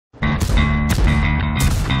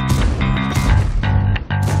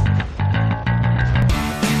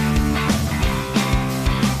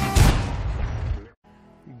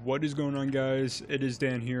What is going on, guys? It is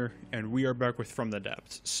Dan here, and we are back with From the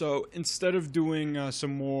Depths. So instead of doing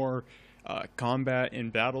some more combat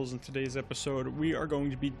and battles in today's episode, we are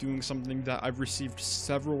going to be doing something that I've received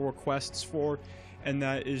several requests for, and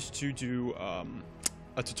that is to do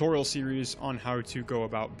a tutorial series on how to go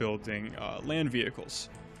about building land vehicles.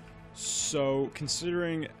 So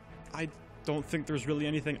considering I don't think there's really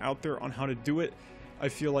anything out there on how to do it, I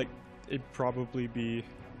feel like it'd probably be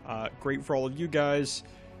great for all of you guys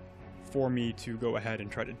for me to go ahead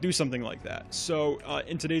and try to do something like that. So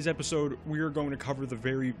in today's episode, we are going to cover the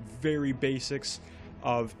very basics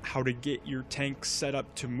of how to get your tank set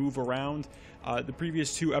up to move around. The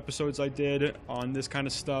previous two episodes I did on this kind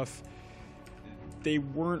of stuff, they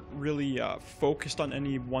weren't really focused on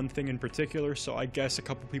any one thing in particular, so I guess a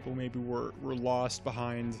couple people maybe were lost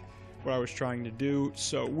behind what I was trying to do.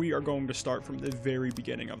 So we are going to start from the very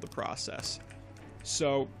beginning of the process.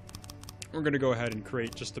 So we're going to go ahead and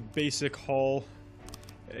create just a basic hull.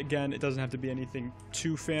 Again, it doesn't have to be anything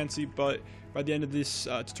too fancy, but by the end of this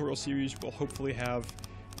tutorial series, we'll hopefully have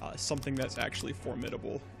something that's actually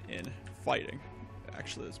formidable in fighting.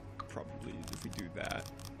 Actually, that's probably if we do that.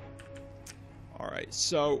 Alright,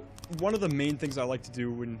 so one of the main things I like to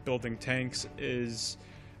do when building tanks is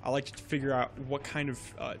I like to figure out what kind of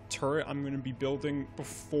turret I'm going to be building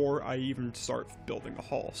before I even start building a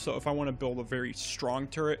hull. So if I want to build a very strong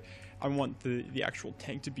turret, I want the actual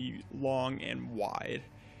tank to be long and wide.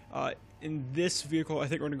 In this vehicle, I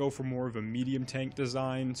think we're going to go for more of a medium tank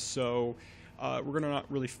design, so we're going to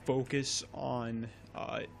not really focus on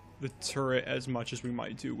the turret as much as we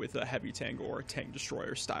might do with a heavy tank or a tank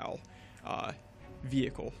destroyer style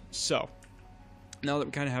vehicle. So now that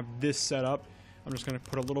we kind of have this set up, I'm just going to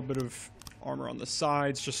put a little bit of armor on the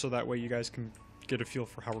sides just so that way you guys can get a feel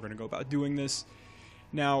for how we're going to go about doing this.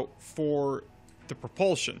 Now for the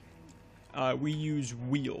propulsion, we use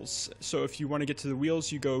wheels. So if you want to get to the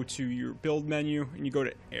wheels, you go to your build menu and you go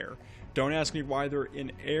to air. Don't ask me why they're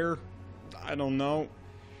in air. I don't know.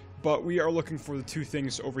 But we are looking for the two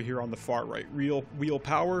things over here on the far right. Wheel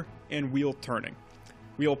power and wheel turning.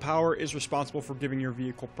 Wheel power is responsible for giving your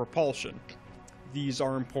vehicle propulsion. These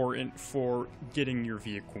are important for getting your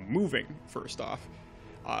vehicle moving, first off.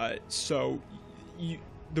 So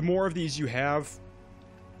the more of these you have,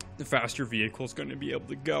 the faster your vehicle is going to be able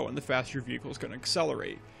to go, and the faster your vehicle is going to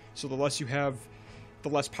accelerate. So the less you have, the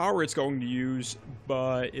less power it's going to use,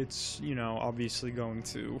 but it's, you know, obviously going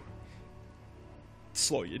to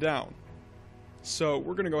slow you down. So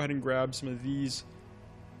we're going to go ahead and grab some of these,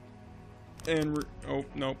 and oh,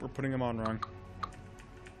 nope, we're putting them on wrong.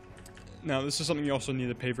 Now, this is something you also need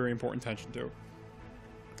to pay very important attention to.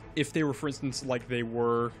 If they were, for instance, like they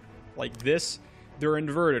were like this, they're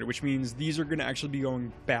inverted, which means these are going to actually be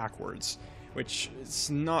going backwards, which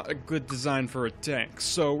is not a good design for a tank.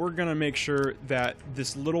 So we're going to make sure that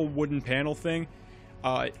this little wooden panel thing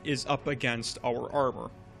is up against our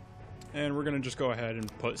armor. And we're going to just go ahead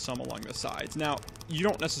and put some along the sides. Now, you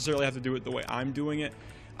don't necessarily have to do it the way I'm doing it.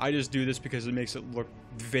 I just do this because it makes it look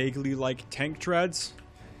vaguely like tank treads,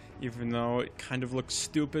 even though it kind of looks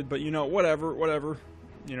stupid, but you know, whatever,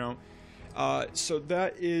 you know. So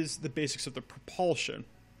that is the basics of the propulsion.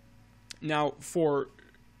 Now, for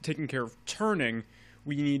taking care of turning,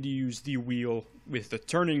 we need to use the wheel with the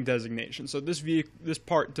turning designation. So this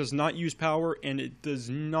part does not use power, and it does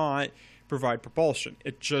not provide propulsion.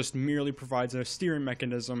 It just merely provides a steering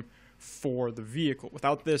mechanism for the vehicle.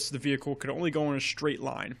 Without this, the vehicle could only go in a straight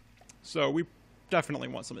line. So we definitely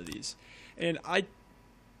want some of these. And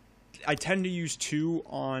I tend to use two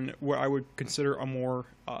on what I would consider a more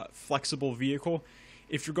flexible vehicle.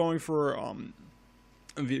 If you're going for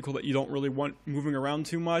a vehicle that you don't really want moving around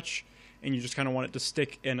too much, and you just kind of want it to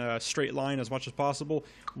stick in a straight line as much as possible,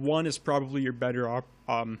 one is probably your better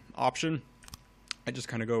option. I just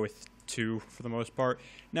kind of go with two for the most part.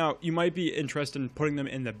 Now, you might be interested in putting them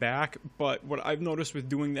in the back, but what I've noticed with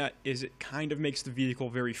doing that is it kind of makes the vehicle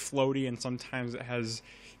very floaty, and sometimes it has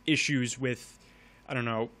issues with, I don't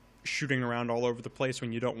know, shooting around all over the place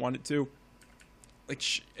when you don't want it to,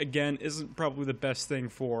 which again isn't probably the best thing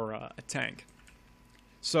for a tank.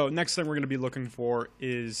 So next thing we're going to be looking for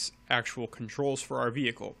is actual controls for our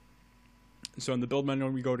vehicle. So in the build menu,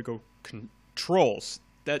 we go controls.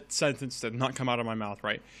 That sentence did not come out of my mouth,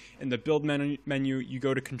 right? In the build menu, you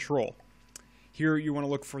go to control. Here you want to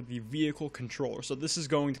look for the vehicle controller. So this is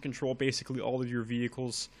going to control basically all of your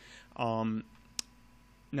vehicles.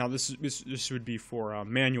 Now this would be for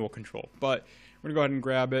manual control, but we're gonna go ahead and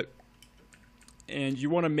grab it, and you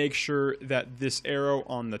want to make sure that this arrow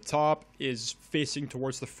on the top is facing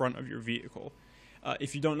towards the front of your vehicle.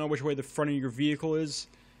 If you don't know which way the front of your vehicle is,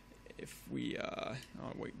 if we, oh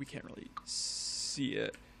wait, we can't really see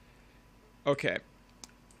it. Okay,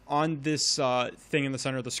 on this thing in the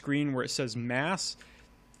center of the screen where it says mass,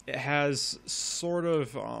 it has sort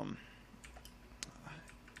of,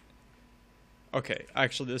 okay,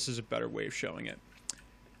 actually this is a better way of showing it.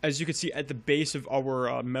 As you can see at the base of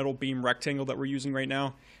our metal beam rectangle that we're using right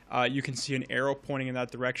now, you can see an arrow pointing in that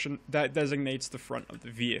direction. That designates the front of the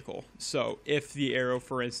vehicle. So if the arrow,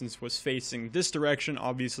 for instance, was facing this direction,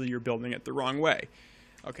 obviously you're building it the wrong way.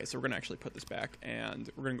 Okay, so we're going to actually put this back, and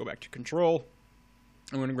we're going to go back to control.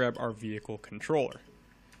 I'm going to grab our vehicle controller.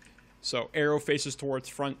 So arrow faces towards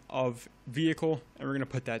front of vehicle, and we're going to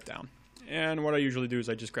put that down. And what I usually do is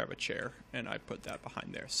I just grab a chair and I put that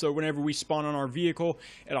behind there. So whenever we spawn on our vehicle,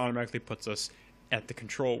 it automatically puts us at the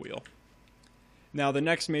control wheel. Now the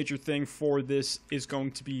next major thing for this is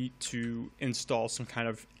going to be to install some kind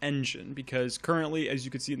of engine, because currently, as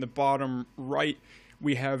you can see in the bottom right,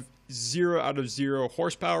 we have 0 out of 0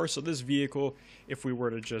 horsepower. So this vehicle, if we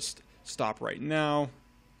were to just stop right now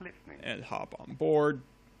and hop on board,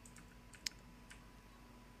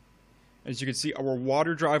 as you can see, our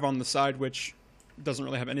water drive on the side, which doesn't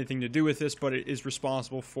really have anything to do with this, but it is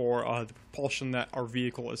responsible for the propulsion that our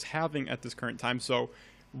vehicle is having at this current time. So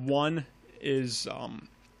 1 is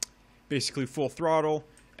basically full throttle,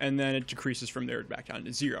 and then it decreases from there back down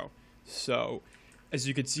to 0. So as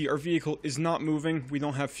you can see, our vehicle is not moving. We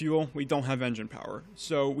don't have fuel. We don't have engine power.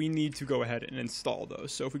 So we need to go ahead and install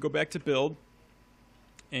those. So if we go back to build,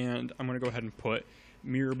 and I'm going to go ahead and put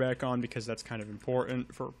mirror back on because that's kind of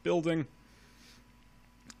important for building,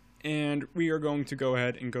 and we are going to go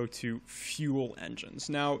ahead and go to fuel engines.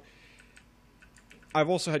 Now I've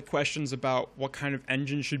also had questions about what kind of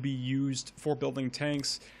engine should be used for building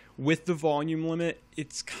tanks. With the volume limit,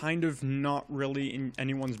 it's kind of not really in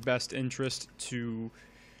anyone's best interest to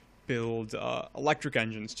build electric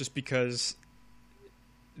engines, just because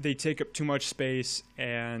they take up too much space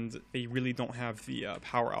and they really don't have the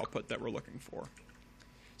power output that we're looking for.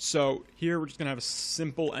 So here we're just going to have a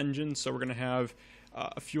simple engine. So we're going to have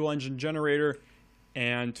a fuel engine generator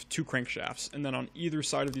and 2 crankshafts. And then on either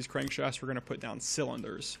side of these crankshafts, we're going to put down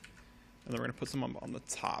cylinders. And then we're going to put some on the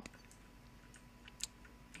top.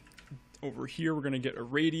 Over here, we're going to get a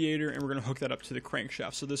radiator, and we're going to hook that up to the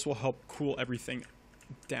crankshaft. So this will help cool everything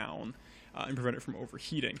down and prevent it from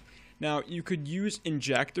overheating. Now, you could use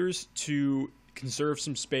injectors to conserve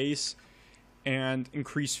some space and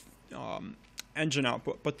increase engine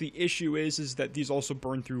output, but the issue is that these also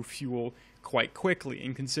burn through fuel quite quickly,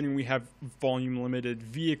 and considering we have volume limited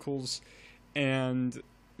vehicles and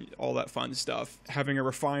all that fun stuff, having a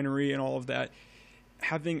refinery and all of that,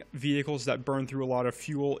 having vehicles that burn through a lot of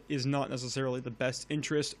fuel is not necessarily the best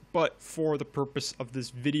interest. But for the purpose of this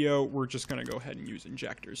video, we're just going to go ahead and use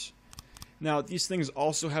injectors. Now these things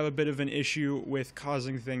also have a bit of an issue with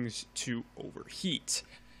causing things to overheat.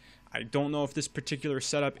 I don't know if this particular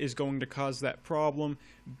setup is going to cause that problem,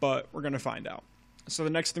 but we're going to find out. So the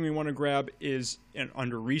next thing we want to grab is,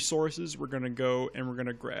 under resources, we're going to go and we're going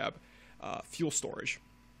to grab fuel storage.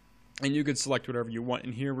 And you could select whatever you want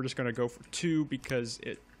in here. We're just going to go for 2 because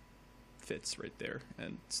it fits right there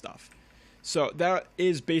and stuff. So that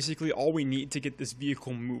is basically all we need to get this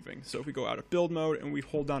vehicle moving. So if we go out of build mode and we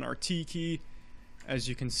hold down our T key, as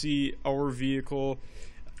you can see, our vehicle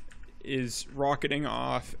is rocketing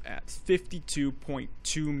off at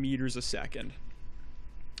 52.2 meters a second.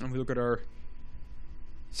 And if we look at our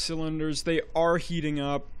cylinders, they are heating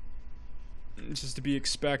up. This is to be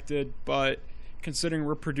expected, but considering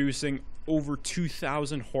we're producing over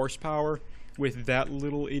 2,000 horsepower with that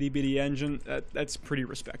little itty-bitty engine, that's pretty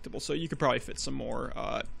respectable. So you could probably fit some more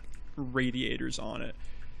radiators on it.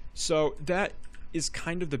 So that is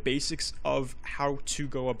kind of the basics of how to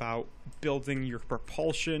go about building your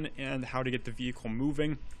propulsion and how to get the vehicle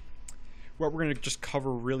moving. What we're going to just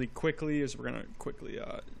cover really quickly is we're going to quickly,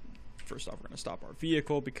 first off, we're going to stop our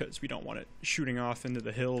vehicle because we don't want it shooting off into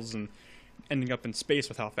the hills and ending up in space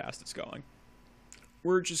with how fast it's going.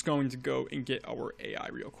 We're just going to go and get our AI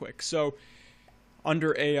real quick. So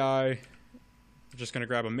under AI, we're just going to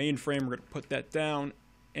grab a mainframe. We're going to put that down,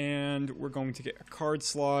 and we're going to get a card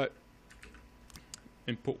slot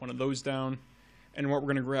and put one of those down. And what we're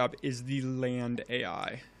going to grab is the land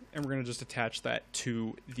AI, and we're going to just attach that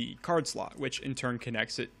to the card slot, which in turn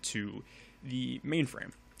connects it to the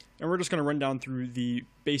mainframe. And we're just going to run down through the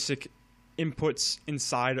basic inputs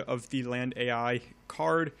inside of the land AI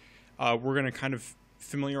card. We're going to kind of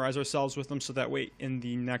familiarize ourselves with them so that way in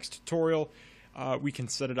the next tutorial we can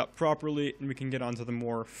set it up properly and we can get onto the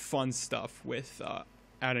more fun stuff with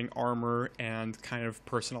adding armor and kind of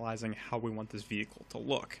personalizing how we want this vehicle to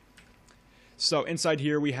look. So inside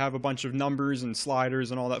here we have a bunch of numbers and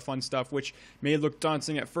sliders and all that fun stuff, which may look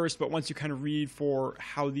daunting at first, but once you kind of read for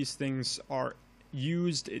how these things are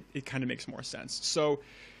used, it kind of makes more sense. So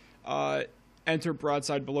enter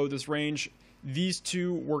broadside below this range. These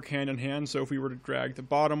two work hand in hand, so if we were to drag the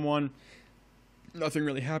bottom one, nothing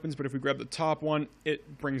really happens, but if we grab the top one,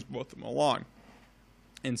 it brings both of them along.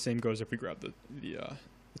 And same goes if we grab the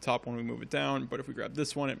top one, we move it down, but if we grab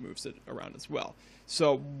this one, it moves it around as well.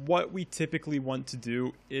 So what we typically want to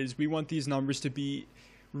do is we want these numbers to be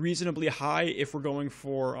reasonably high if we're going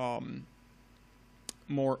for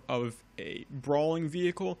more of a brawling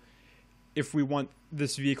vehicle. If we want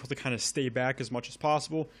this vehicle to kind of stay back as much as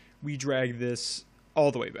possible, we drag this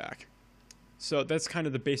all the way back. So that's kind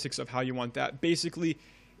of the basics of how you want that. Basically,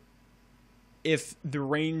 if the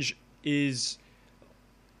range is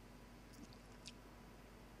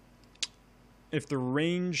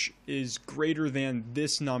greater than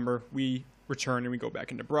this number, we return and we go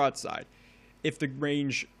back into broadside. If the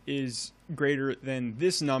range is greater than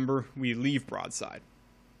this number, we leave broadside.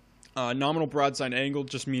 Nominal broadside angle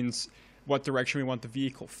just means what direction we want the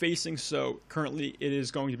vehicle facing. So currently it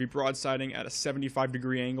is going to be broadsiding at a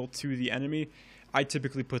 75-degree angle to the enemy. I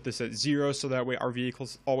typically put this at 0, so that way our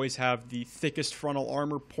vehicles always have the thickest frontal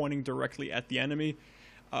armor pointing directly at the enemy.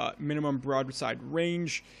 Minimum broadside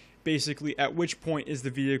range, basically at which point is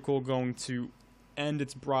the vehicle going to end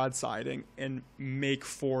its broadsiding and make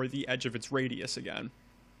for the edge of its radius again.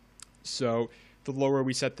 So the lower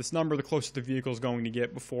we set this number, the closer the vehicle is going to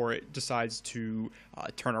get before it decides to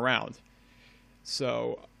turn around.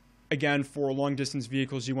 So again, for long distance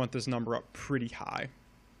vehicles, you want this number up pretty high.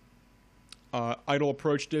 Idle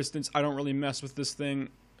approach distance, I don't really mess with this thing.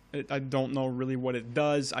 I don't know really what it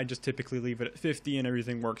does. I just typically leave it at 50 and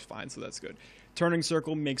everything works fine, so that's good. Turning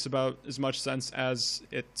circle makes about as much sense as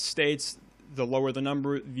it states. The lower the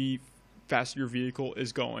number, the faster your vehicle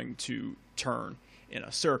is going to turn in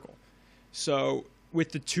a circle. So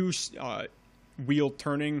with the two wheel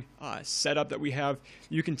turning setup that we have,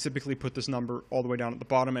 you can typically put this number all the way down at the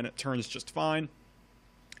bottom and it turns just fine.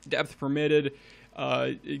 Depth permitted,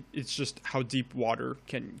 it's just how deep water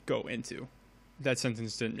can go into. That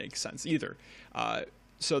sentence didn't make sense either.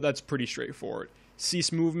 So that's pretty straightforward.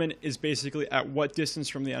 Cease movement is basically at what distance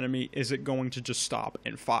from the enemy is it going to just stop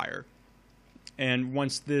and fire. And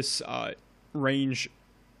once this range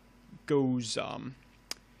goes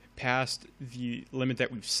past the limit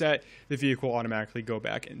that we've set, the vehicle will automatically go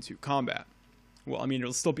back into combat. Well, I mean,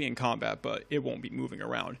 it'll still be in combat, but it won't be moving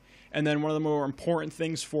around. And then one of the more important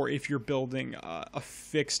things for if you're building a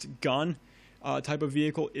fixed gun type of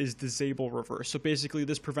vehicle is disable reverse. So basically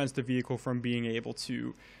this prevents the vehicle from being able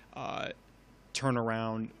to turn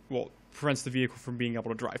around, well, prevents the vehicle from being able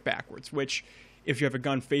to drive backwards, which if you have a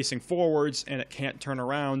gun facing forwards and it can't turn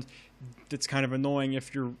around, it's kind of annoying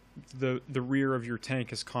if the rear of your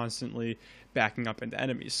tank is constantly backing up into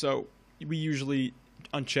enemies. So we usually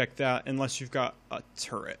uncheck that unless you've got a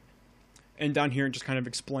turret. And down here it just kind of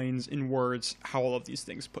explains in words how all of these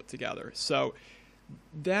things put together. So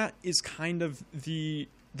that is kind of the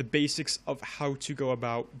basics of how to go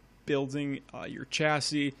about building your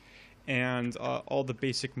chassis and all the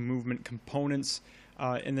basic movement components.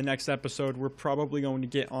 In the next episode, we're probably going to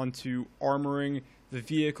get onto armoring the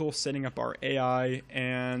vehicle, setting up our AI,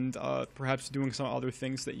 and perhaps doing some other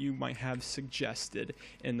things that you might have suggested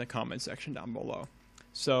in the comment section down below.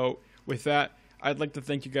 So with that, I'd like to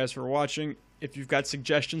thank you guys for watching. If you've got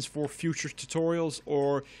suggestions for future tutorials,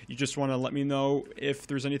 or you just want to let me know if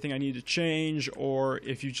there's anything I need to change, or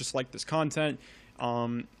if you just like this content,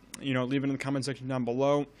 you know, leave it in the comment section down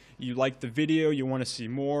below. You like the video, you want to see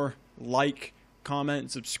more, like,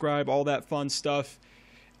 comment, subscribe, all that fun stuff.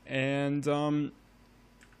 And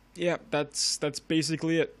yeah, that's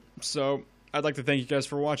basically it. So I'd like to thank you guys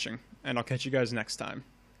for watching, and I'll catch you guys next time.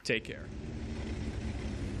 Take care.